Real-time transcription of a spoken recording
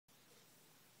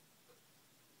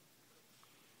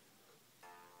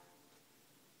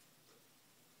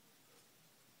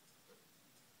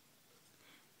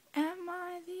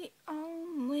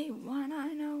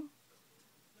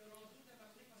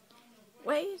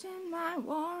waging my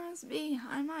wars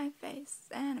behind my face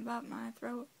and above my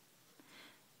throat.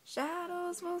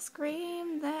 Shadows will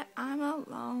scream that I'm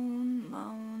alone,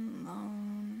 lone,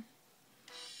 lone.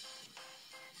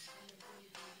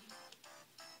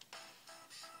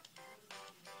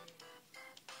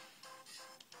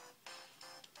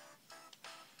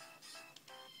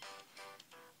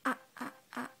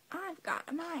 I've got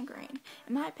a migraine,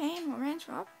 and my pain will wrench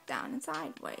up, down, and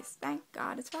sideways. Thank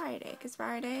God it's Friday, 'cause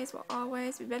Fridays will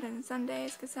always be better than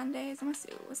Sundays, 'cause Sundays are my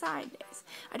suicide days.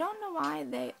 I don't know why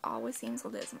they always seem so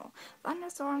dismal.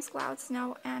 Thunderstorms, clouds,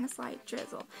 snow, and a slight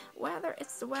drizzle. Whether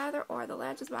it's the weather or the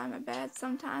ledges by my bed,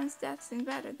 sometimes death seems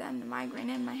better than the migraine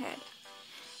in my head.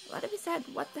 Let it be said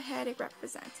what the headache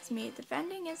represents. It's me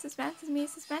defending in suspense, is me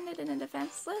suspended in a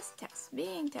defenseless test,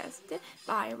 being tested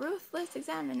by a ruthless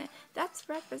examiner. That's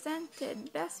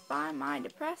represented best by my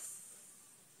depressing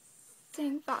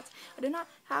thoughts. I do not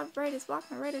have brightest block,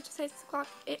 my radar just hates the clock.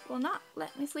 It will not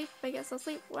let me sleep. I guess I'll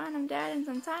sleep when I'm dead, and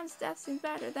sometimes death seems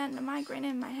better than the migraine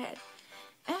in my head.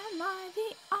 Am I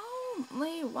the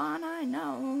only one I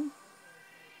know?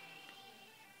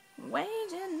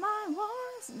 Waging my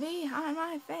wars behind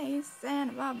my face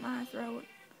and above my throat.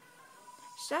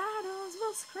 Shadows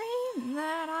will scream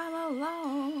that I'm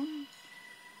alone,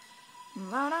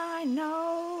 but I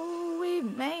know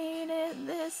we've made it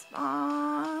this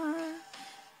far,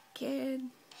 kid.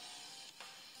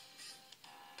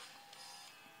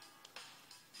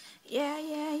 Yeah,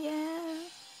 yeah, yeah.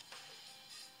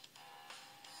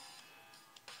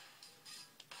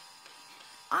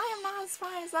 I am not as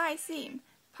fine as I seem.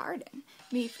 Pardon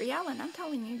me for yelling, I'm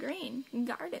telling you green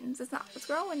gardens is not what's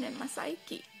growing in my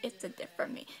psyche. It's a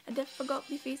different me, a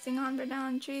difficulty feasting on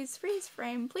verdant trees. Freeze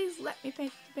frame, please let me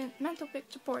paint the mental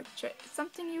picture portrait. It's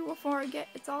something you will forget,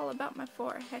 it's all about my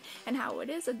forehead and how it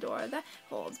is a door that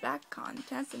holds back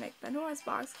contents to make the door's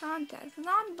box context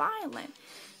non-violent.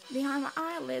 Behind my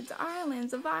eyelids,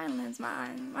 islands of violence,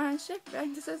 my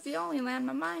shipwreck. This is the only land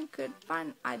my mind could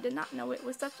find. I did not know it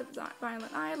was such a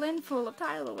violent island, full of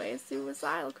tidal waves,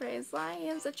 suicidal crazed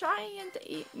lions are trying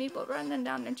to eat me, but running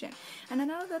down their chin. And I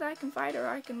know that I can fight or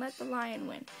I can let the lion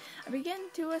win. I begin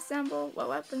to assemble what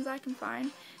weapons I can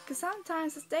find, 'cause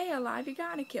sometimes to stay alive you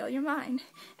gotta kill your mind.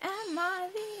 Am I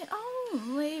the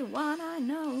only one I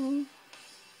know?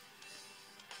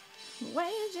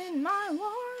 Waging my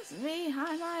wars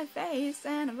behind my face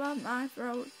and above my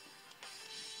throat.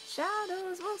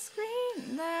 Shadows will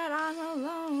scream that I'm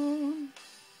alone,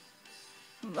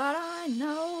 but I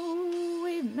know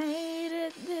we've made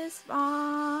it this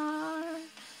far,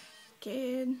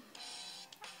 kid.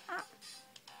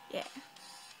 Yeah.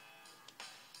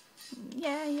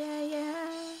 Yeah, yeah,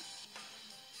 yeah.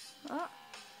 Oh.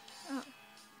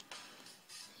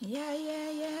 Yeah,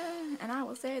 yeah, yeah, and I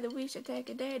will say that we should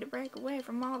take a day to break away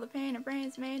from all the pain our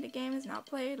brains made. The game is not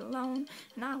played alone.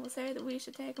 And I will say that we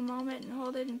should take a moment and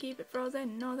hold it and keep it frozen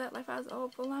and know that life has a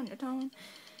hopeful undertone.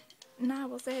 And I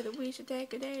will say that we should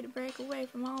take a day to break away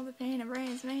from all the pain our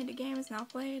brains made. The game is not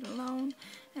played alone.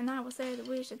 And I will say that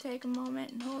we should take a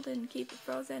moment and hold it and keep it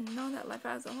frozen and know that life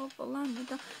has a hopeful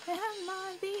undertone. Am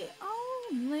I the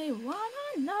only one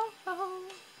I know?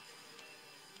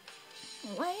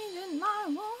 Waging my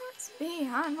wars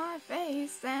behind my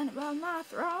face and above my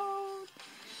throat.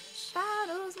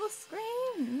 Shadows will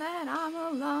scream that I'm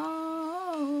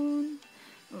alone,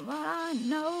 but I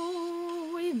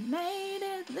know we've made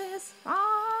it this far,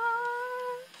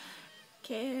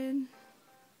 kid.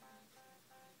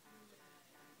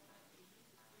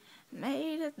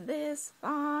 Made it this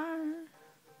far.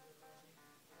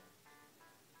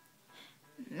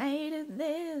 Made it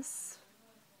this